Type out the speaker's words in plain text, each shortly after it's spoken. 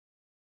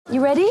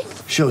You ready?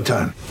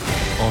 Showtime.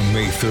 On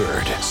May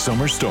 3rd,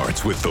 summer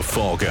starts with The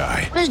Fall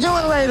Guy. Let's do it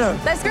later.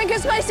 Let's drink a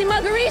spicy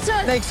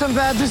margarita. Make some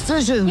bad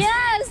decisions.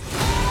 Yes.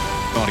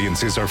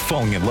 Audiences are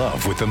falling in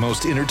love with the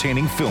most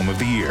entertaining film of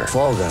the year.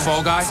 Fall Guy.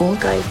 Fall Guy? Fall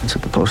Guy. That's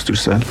what the poster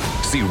said.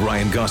 See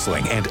Ryan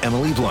Gosling and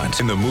Emily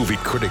Blunt in the movie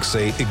critics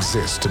say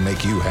exists to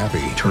make you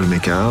happy. Trying to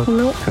make it out?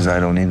 Nope. Because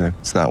I don't either.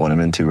 It's not what I'm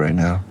into right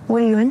now.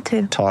 What are you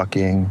into?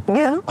 Talking.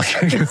 Yeah.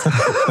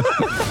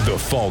 The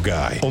Fall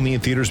Guy. Only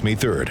in theaters May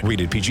 3rd.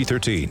 Rated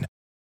PG-13.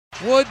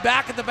 Wood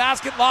back at the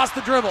basket, lost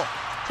the dribble.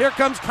 Here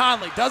comes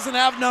Conley, doesn't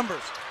have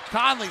numbers.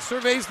 Conley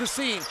surveys the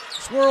scene,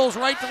 swirls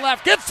right to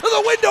left, gets to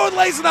the window and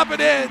lays it up and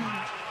in.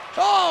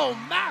 Oh,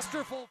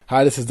 masterful.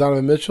 Hi, this is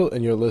Donovan Mitchell,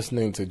 and you're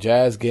listening to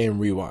Jazz Game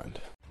Rewind.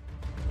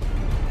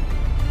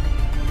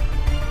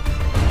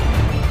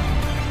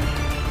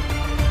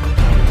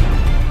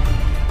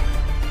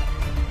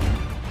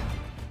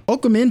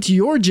 Welcome into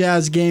your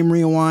Jazz Game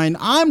Rewind.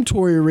 I'm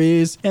Tori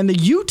Reeves, and the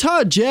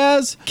Utah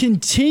Jazz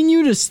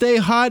continue to stay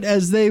hot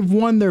as they've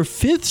won their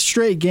 5th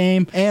straight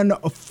game and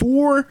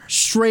 4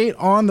 straight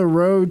on the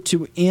road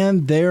to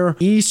end their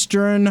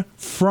Eastern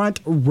Front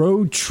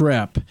road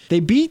trip. They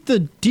beat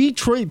the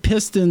Detroit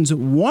Pistons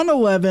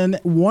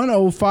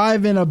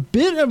 111-105 in a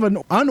bit of an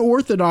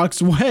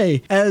unorthodox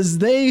way as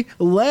they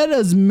led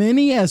as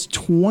many as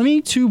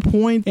 22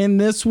 points in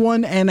this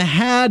one and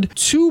had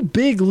 2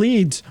 big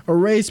leads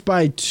erased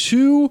by 2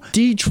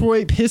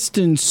 Detroit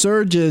Pistons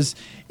surges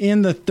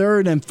in the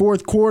 3rd and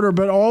 4th quarter,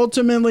 but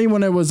ultimately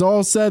when it was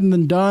all said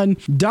and done,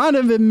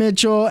 Donovan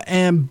Mitchell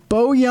and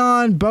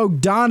Bojan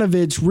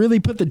Bogdanovic really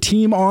put the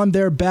team on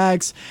their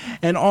backs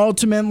and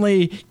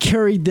ultimately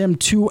carried them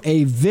to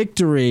a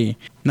victory.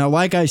 Now,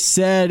 like I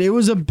said, it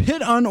was a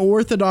bit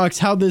unorthodox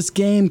how this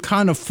game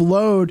kind of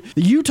flowed.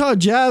 The Utah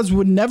Jazz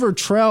would never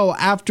trail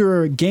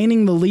after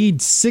gaining the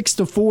lead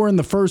 6-4 in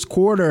the first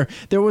quarter.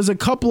 There was a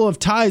couple of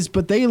ties,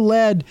 but they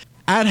led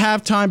at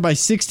halftime by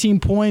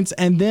 16 points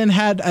and then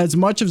had as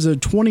much as a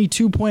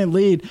 22-point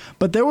lead.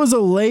 But there was a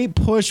late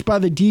push by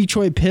the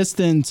Detroit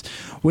Pistons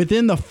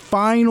within the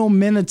final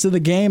minutes of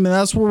the game, and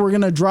that's where we're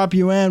going to drop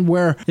you in,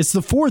 where it's the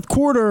 4th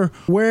quarter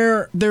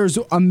where there's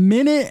a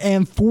minute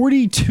and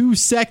 42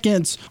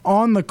 seconds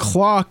on the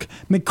clock.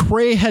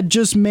 McRae had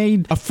just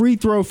made a free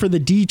throw for the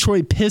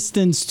Detroit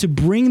Pistons to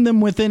bring them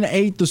within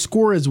 8. The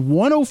score is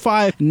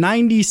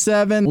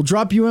 105-97. We'll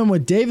drop you in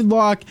with David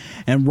Locke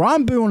and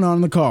Ron Boone on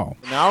the call.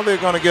 Now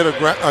they're going to get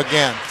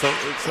again. So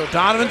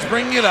Donovan's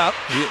bringing it up.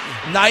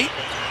 Knight,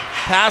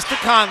 pass to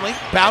Conley,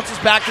 bounces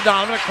back to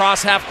Donovan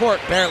across half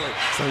court, barely.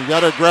 So you got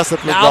to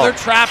aggressively Now go. they're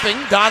trapping.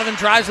 Donovan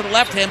drives to the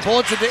left hand,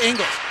 bullets it to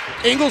Ingles.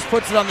 Ingles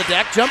puts it on the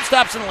deck, jump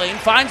stops in the lane,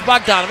 finds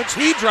Bogdanovic.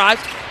 He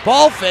drives,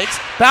 ball fakes,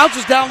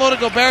 bounces down low to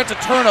Gobert. It's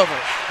a turnover.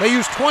 They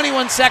use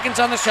 21 seconds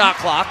on the shot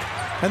clock,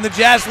 and the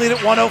Jazz lead at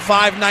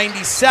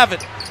 105-97.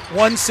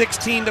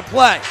 1:16 to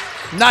play.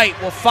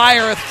 Knight will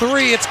fire a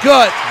 3. It's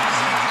good.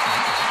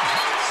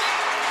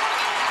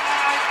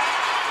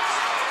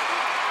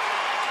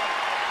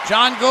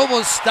 John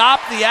Goble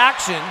stopped the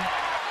action.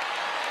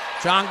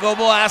 John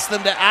Goble asked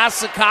them to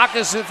ask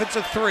Secaucus if it's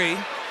a 3.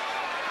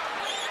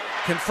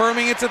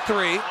 Confirming it's a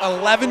 3.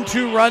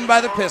 11-2 run by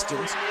the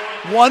Pistons.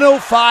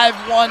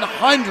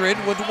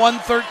 105-100 with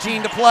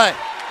 1:13 to play.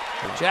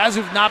 The Jazz,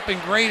 who've not been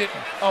great at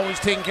always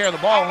taking care of the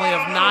ball, only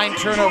have 9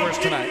 turnovers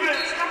tonight.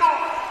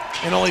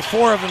 And only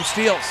 4 of them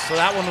steals, so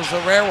that one was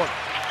a rare one.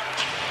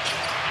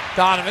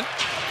 Donovan,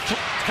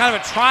 kind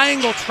of a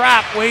triangle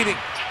trap waiting.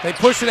 They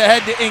push it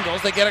ahead to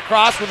Ingles. They get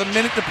across with a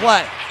minute to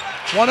play.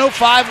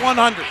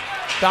 105-100.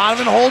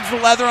 Donovan holds the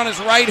leather on his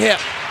right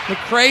hip.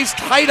 McRae's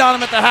tight on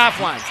him at the half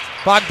line.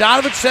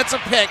 Bogdanovic sets a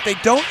pick. They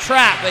don't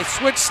trap. They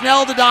switch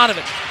Snell to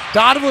Donovan.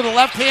 Donovan with a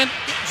left-hand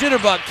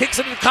jitterbug. Kicks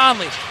it to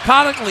Conley.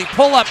 Conley,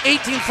 pull up.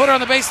 18-footer on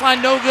the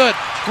baseline. No good.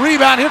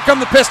 Rebound. Here come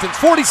the Pistons.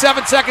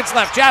 47 seconds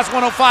left. Jazz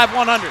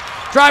 105-100.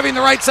 Driving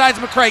the right side's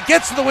McRae.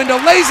 Gets to the window.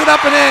 Lays it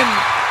up and in.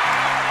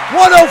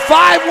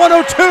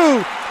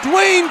 105-102.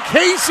 Dwayne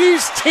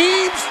Casey's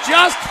teams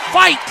just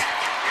fight.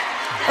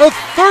 A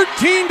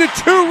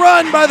 13-2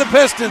 run by the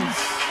Pistons.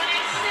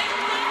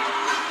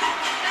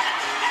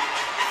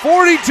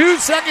 42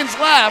 seconds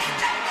left.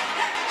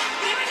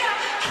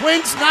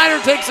 Quinn Snyder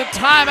takes a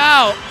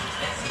timeout.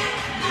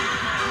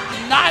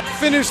 Not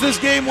finished this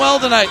game well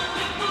tonight.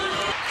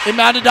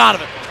 Inbound to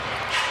Donovan.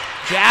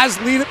 Jazz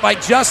lead it by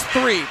just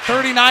 3.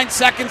 39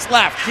 seconds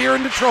left here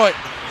in Detroit.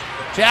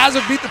 Jazz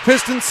have beat the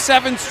Pistons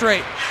 7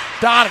 straight.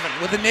 Donovan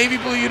with a navy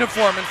blue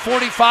uniform and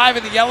 45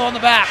 in the yellow on the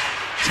back.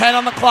 10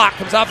 on the clock.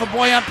 Comes off a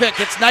Bojan pick.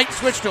 It's Knight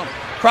switch to him.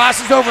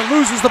 Crosses over,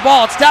 loses the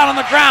ball. It's down on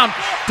the ground.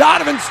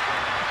 Donovan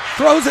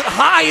throws it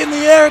high in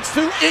the air. It's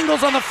to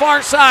Ingles on the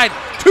far side.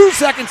 2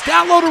 seconds.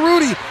 Down low to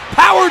Rudy.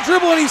 Power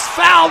dribble, and he's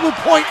fouled with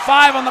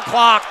 0.5 on the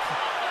clock.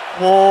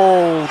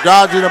 Whoa,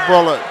 dodging a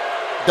bullet.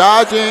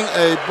 Dodging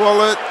a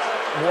bullet.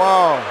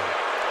 Wow.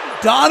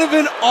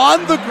 Donovan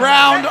on the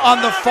ground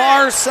on the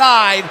far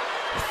side.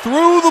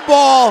 Threw the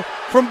ball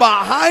from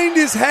behind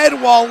his head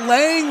while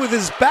laying with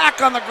his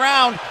back on the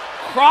ground.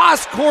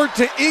 Cross court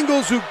to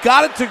Ingles, who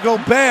got it to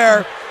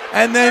Gobert,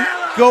 and then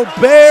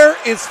Gobert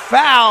is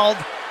fouled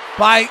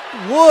by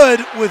Wood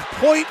with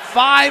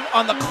 .5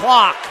 on the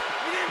clock.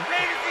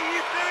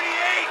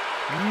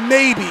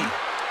 Maybe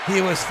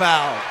he was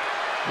fouled.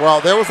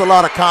 Well, there was a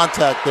lot of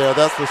contact there,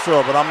 that's for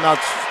sure, but I'm not.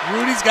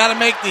 Rudy's got to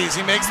make these.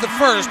 He makes the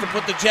first to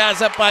put the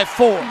Jazz up by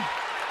 4.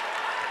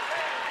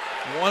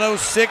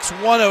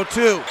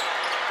 106-102.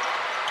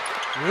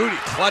 Rudy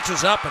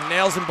clutches up and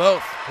nails them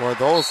both. Boy,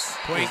 those.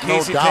 Dwayne no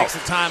Casey doubt. takes a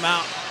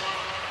timeout.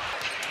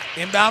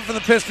 Inbound for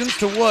the Pistons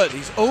to Wood.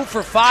 He's 0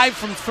 for 5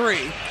 from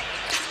 3.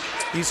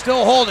 He's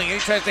still holding it. He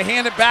tries to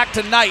hand it back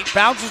to Knight.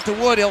 Bounces to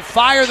Wood. He'll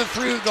fire the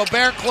three with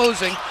Gobert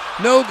closing.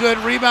 No good.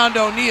 Rebound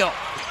to O'Neal.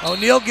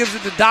 O'Neal gives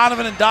it to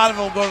Donovan, and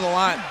Donovan will go to the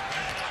line.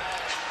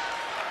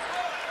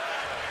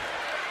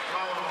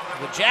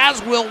 The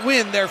Jazz will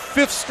win their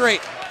 5th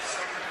straight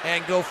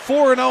and go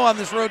 4-0 on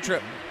this road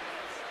trip.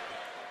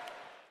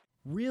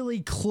 Really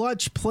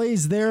clutch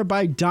plays there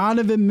by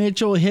Donovan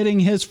Mitchell,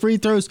 hitting his free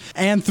throws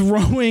and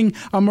throwing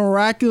a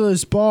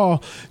miraculous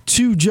ball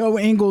to Joe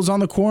Ingles on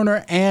the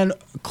corner, and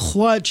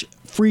clutch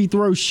free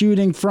throw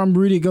shooting from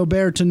Rudy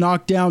Gobert to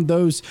knock down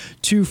those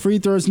 2 free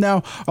throws.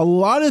 Now, a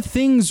lot of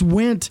things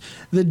went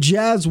the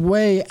Jazz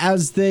way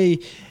as they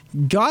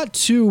got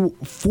to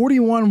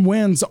 41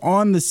 wins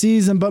on the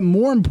season, but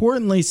more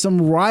importantly,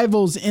 some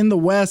rivals in the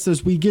West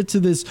as we get to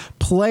this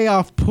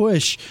playoff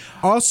push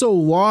also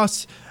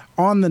lost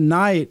on the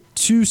night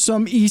to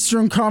some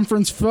Eastern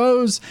Conference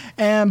foes,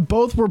 and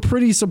both were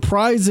pretty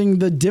surprising.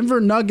 The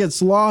Denver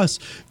Nuggets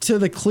lost to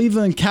the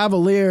Cleveland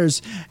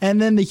Cavaliers,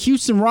 and then the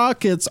Houston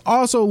Rockets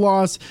also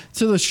lost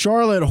to the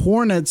Charlotte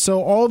Hornets.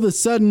 So all of a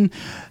sudden,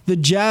 the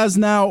Jazz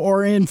now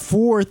are in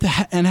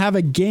 4th and have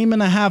a 1.5 game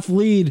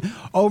lead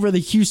over the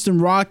Houston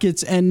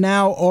Rockets, and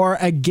now are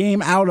a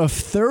game out of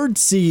 3rd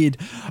seed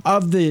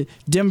of the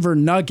Denver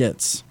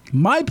Nuggets.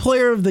 My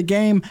player of the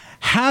game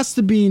has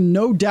to be,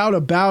 no doubt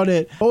about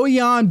it,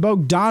 Bojan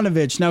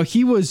Bogdanovic. Now,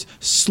 he was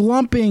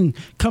slumping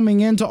coming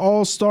into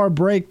All-Star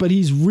break, but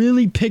he's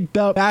really picked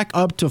back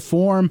up to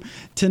form.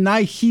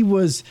 Tonight, he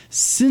was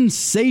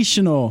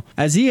sensational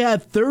as he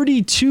had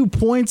 32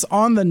 points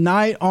on the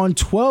night on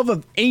 12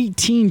 of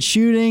 18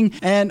 shooting.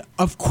 And,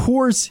 of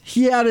course,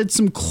 he added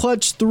some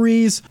clutch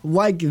threes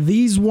like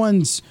these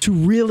ones to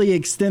really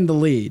extend the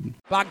lead.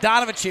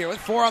 Bogdanovic here with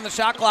 4 on the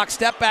shot clock.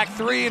 Step back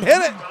 3 and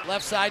hit it.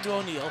 Left side to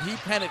O'Neal. He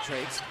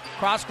penetrates.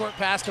 Cross-court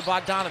pass to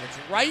Bogdanovic.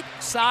 Right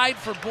side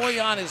for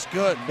Bojan is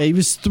good. He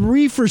was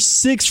 3 for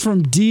 6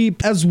 from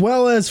deep, as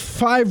well as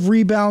 5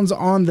 rebounds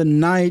on the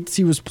night.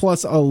 He was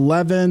plus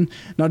 11.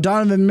 Now,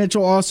 Donovan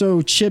Mitchell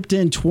also chipped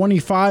in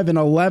 25 and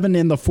 11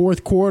 in the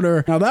 4th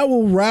quarter. Now, that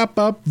will wrap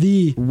up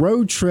the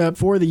road trip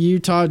for the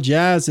Utah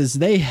Jazz as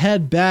they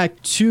head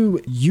back to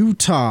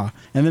Utah.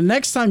 And the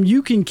next time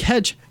you can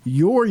catch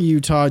your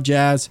Utah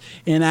Jazz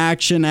in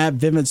action at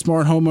Vivint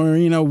Smart Home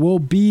Arena will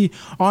be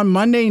on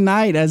Monday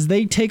night as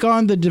they take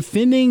on the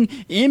defending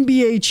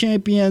NBA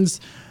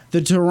champions,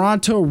 the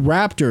Toronto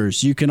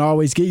Raptors. You can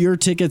always get your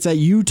tickets at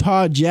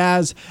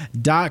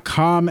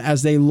utahjazz.com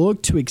as they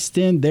look to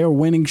extend their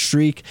winning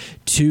streak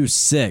to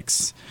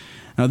 6.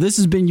 Now, this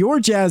has been your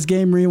Jazz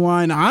Game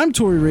Rewind. I'm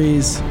Tori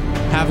Rees.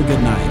 Have a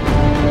good night.